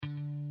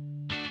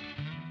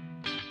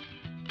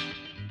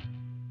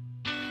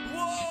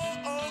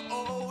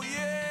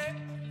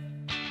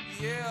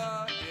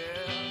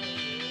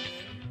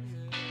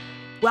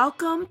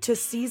Welcome to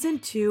Season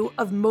 2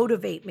 of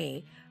Motivate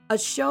Me, a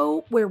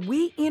show where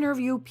we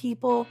interview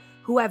people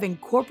who have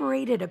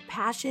incorporated a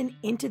passion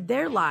into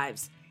their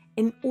lives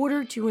in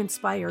order to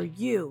inspire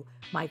you,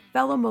 my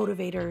fellow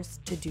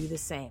motivators, to do the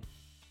same.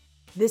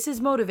 This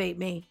is Motivate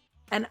Me,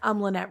 and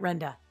I'm Lynette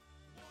Renda.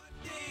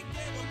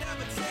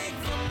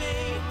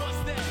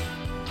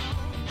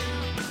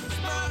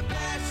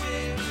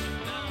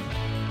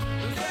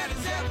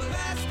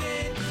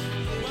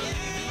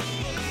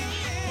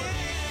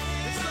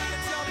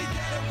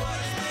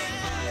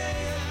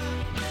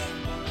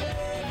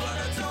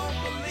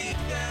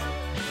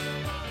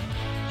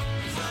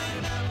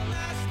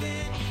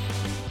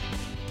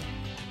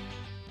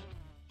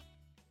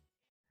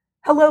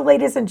 Hello,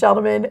 ladies and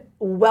gentlemen.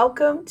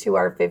 Welcome to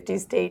our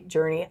 50-state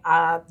journey.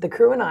 The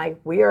crew and I,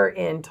 we are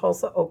in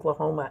Tulsa,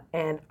 Oklahoma,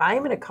 and I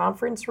am in a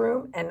conference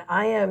room, and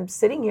I am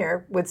sitting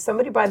here with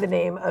somebody by the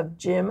name of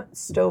Jim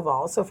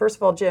Stovall. So first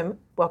of all, Jim,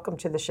 welcome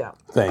to the show.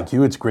 Thank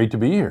you. It's great to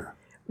be here.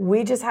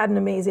 We just had an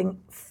amazing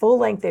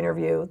full-length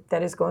interview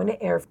that is going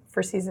to air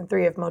for Season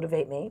 3 of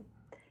Motivate Me.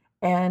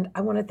 And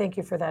I want to thank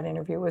you for that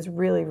interview. It was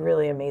really,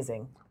 really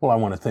amazing. Well, I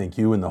want to thank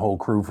you and the whole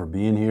crew for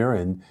being here,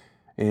 and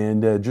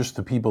just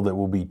the people that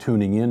will be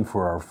tuning in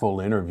for our full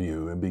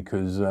interview. And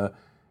because,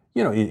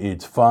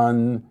 it's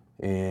fun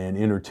and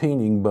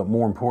entertaining, but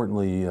more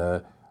importantly,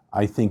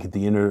 I think at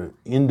the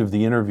end of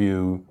the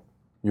interview,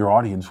 your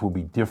audience will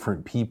be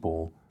different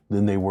people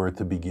than they were at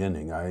the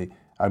beginning.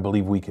 I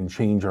believe we can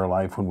change our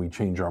life when we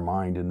change our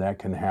mind, and that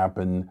can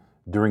happen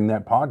during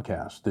that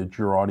podcast that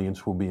your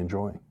audience will be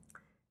enjoying.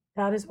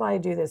 That is why I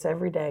do this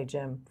every day,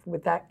 Jim,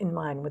 with that in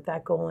mind, with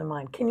that goal in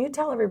mind. Can you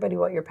tell everybody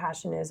what your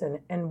passion is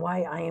and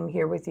why I am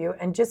here with you?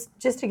 And just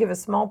to give a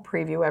small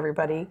preview,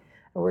 everybody,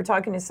 we're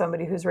talking to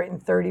somebody who's written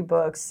 30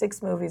 books,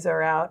 6 movies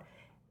are out,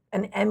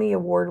 an Emmy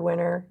Award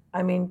winner.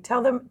 I mean,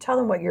 tell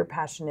them what your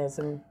passion is.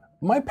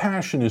 My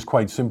passion is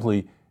quite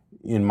simply,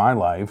 in my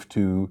life,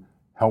 to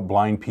help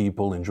blind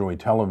people enjoy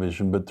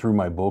television, but through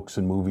my books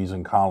and movies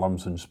and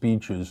columns and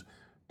speeches,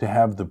 to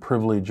have the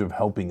privilege of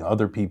helping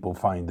other people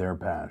find their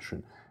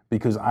passion.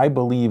 Because I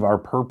believe our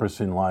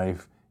purpose in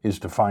life is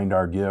to find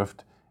our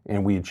gift,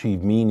 and we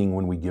achieve meaning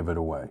when we give it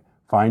away.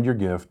 Find your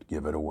gift,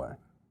 give it away.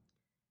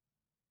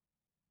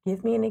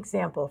 Give me an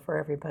example for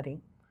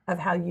everybody of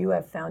how you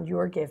have found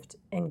your gift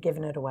and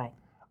given it away.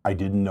 I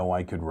didn't know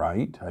I could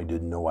write. I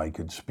didn't know I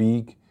could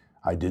speak.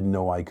 I didn't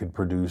know I could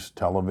produce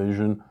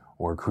television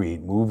or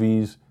create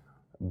movies.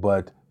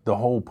 But the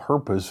whole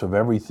purpose of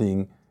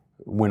everything,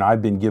 when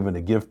I've been given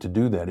a gift to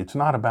do that, it's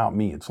not about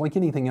me. It's like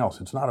anything else.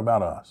 It's not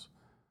about us.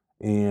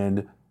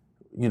 And,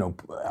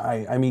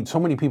 I meet so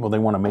many people, they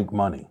want to make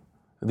money.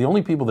 The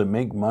only people that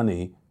make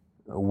money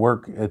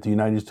work at the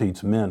United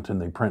States Mint,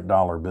 and they print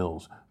dollar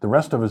bills. The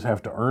rest of us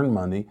have to earn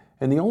money,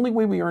 and the only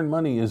way we earn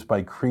money is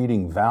by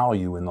creating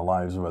value in the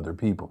lives of other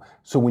people.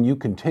 So when you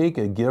can take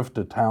a gift,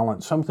 a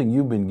talent, something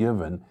you've been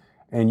given,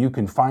 and you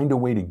can find a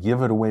way to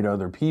give it away to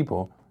other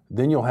people,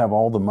 then you'll have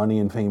all the money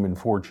and fame and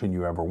fortune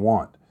you ever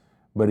want.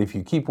 But if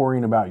you keep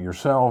worrying about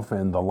yourself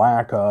and the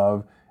lack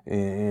of,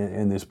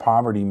 and this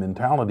poverty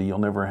mentality, you'll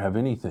never have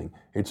anything.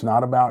 It's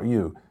not about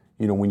you.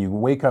 When you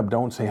wake up,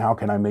 don't say, how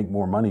can I make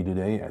more money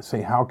today?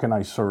 Say, how can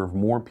I serve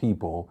more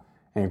people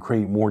and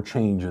create more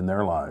change in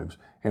their lives?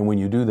 And when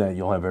you do that,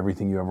 you'll have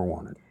everything you ever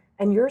wanted.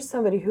 And you're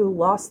somebody who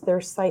lost their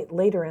sight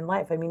later in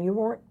life. I mean, you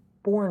weren't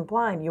born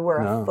blind. You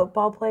were a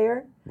football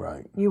player.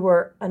 Right. You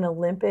were an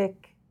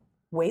Olympic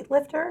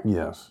weightlifter.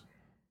 Yes.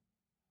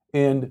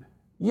 And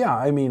yeah,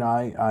 I mean,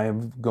 I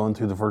have gone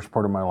through the first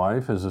part of my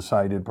life as a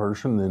sighted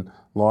person, then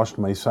lost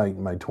my sight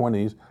in my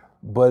 20s.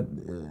 But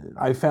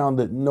I found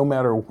that no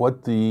matter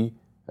what the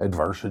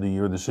adversity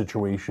or the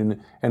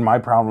situation, and my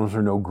problems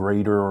are no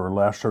greater or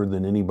lesser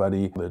than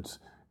anybody that's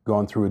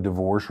gone through a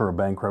divorce or a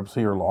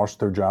bankruptcy or lost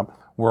their job,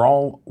 we're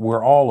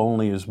all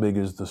only as big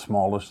as the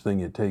smallest thing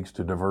it takes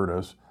to divert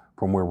us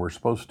from where we're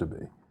supposed to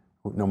be,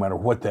 no matter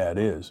what that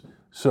is.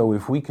 So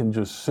if we can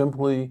just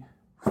simply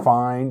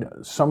find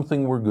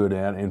something we're good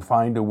at and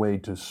find a way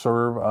to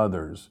serve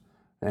others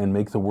and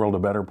make the world a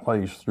better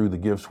place through the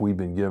gifts we've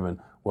been given,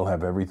 we'll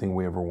have everything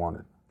we ever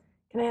wanted.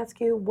 Can I ask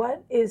you,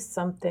 what is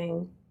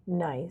something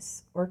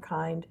nice or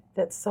kind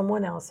that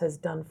someone else has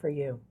done for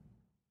you?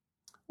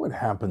 What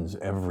happens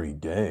every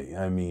day?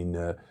 I mean,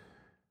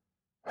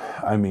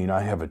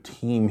 I have a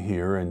team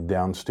here and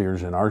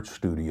downstairs in art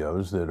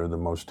studios that are the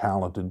most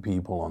talented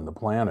people on the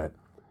planet.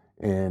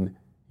 And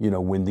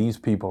when these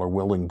people are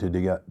willing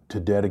to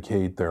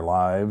dedicate their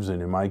lives,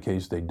 and in my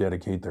case, they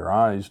dedicate their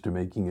eyes to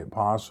making it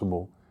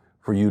possible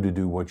for you to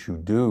do what you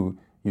do,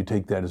 you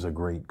take that as a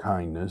great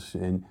kindness.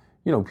 And,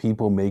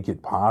 people make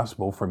it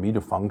possible for me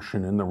to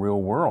function in the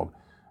real world.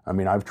 I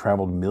mean, I've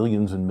traveled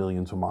millions and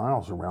millions of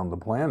miles around the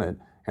planet,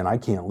 and I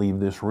can't leave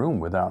this room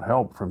without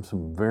help from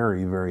some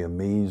very, very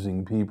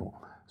amazing people.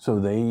 So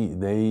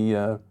they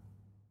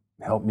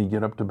help me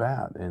get up to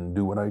bat and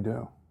do what I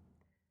do.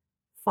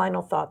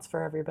 Final thoughts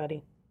for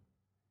everybody.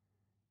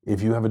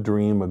 If you have a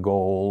dream, a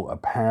goal, a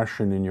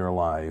passion in your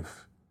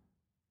life,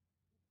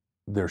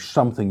 there's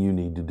something you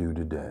need to do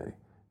today.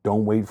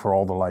 Don't wait for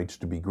all the lights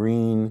to be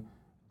green.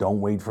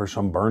 Don't wait for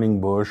some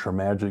burning bush or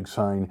magic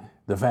sign.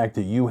 The fact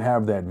that you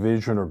have that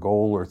vision or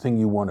goal or thing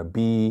you want to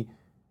be,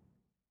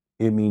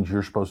 it means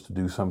you're supposed to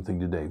do something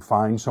today.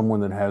 Find someone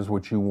that has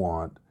what you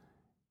want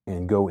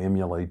and go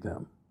emulate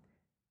them.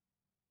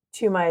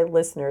 To my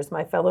listeners,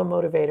 my fellow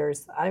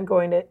motivators, I'm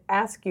going to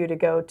ask you to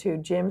go to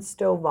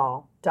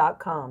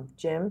jimstovall.com,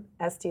 Jim,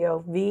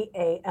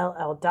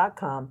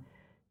 Stovall.com,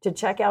 to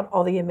check out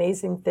all the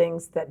amazing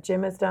things that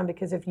Jim has done,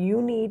 because if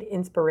you need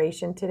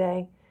inspiration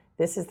today,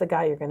 this is the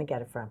guy you're going to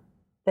get it from.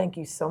 Thank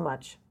you so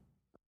much.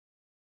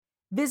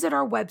 Visit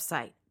our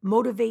website,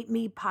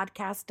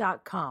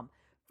 motivatemepodcast.com,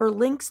 for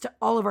links to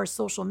all of our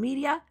social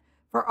media,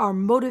 for our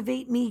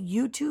Motivate Me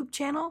YouTube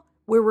channel,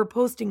 where we're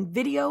posting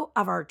video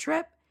of our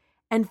trip,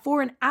 and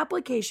for an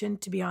application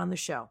to be on the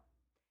show.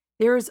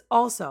 There is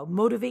also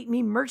Motivate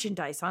Me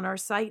merchandise on our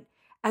site,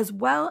 as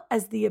well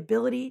as the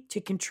ability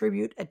to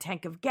contribute a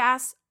tank of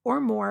gas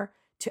or more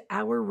to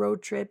our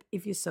road trip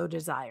if you so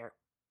desire.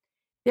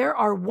 There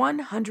are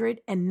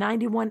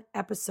 191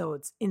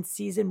 episodes in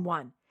Season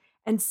 1,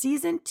 and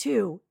Season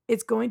 2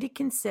 is going to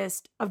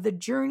consist of the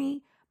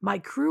journey my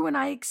crew and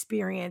I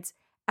experience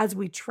as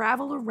we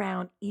travel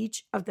around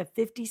each of the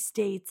 50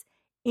 states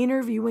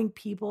interviewing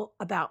people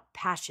about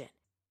passion.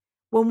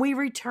 When we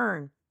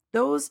return,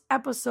 those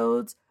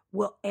episodes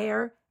will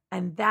air,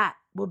 and that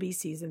will be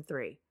Season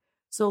 3.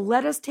 So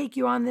let us take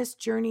you on this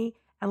journey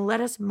and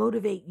let us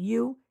motivate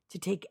you to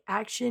take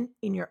action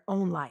in your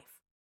own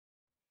life.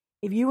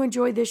 If you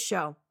enjoy this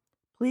show,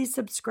 please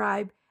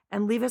subscribe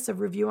and leave us a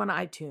review on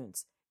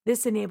iTunes.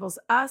 This enables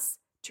us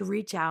to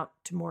reach out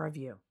to more of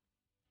you.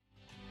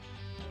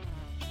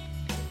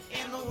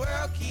 And the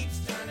world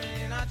keeps turning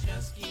and I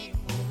just keep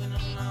moving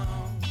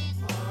along.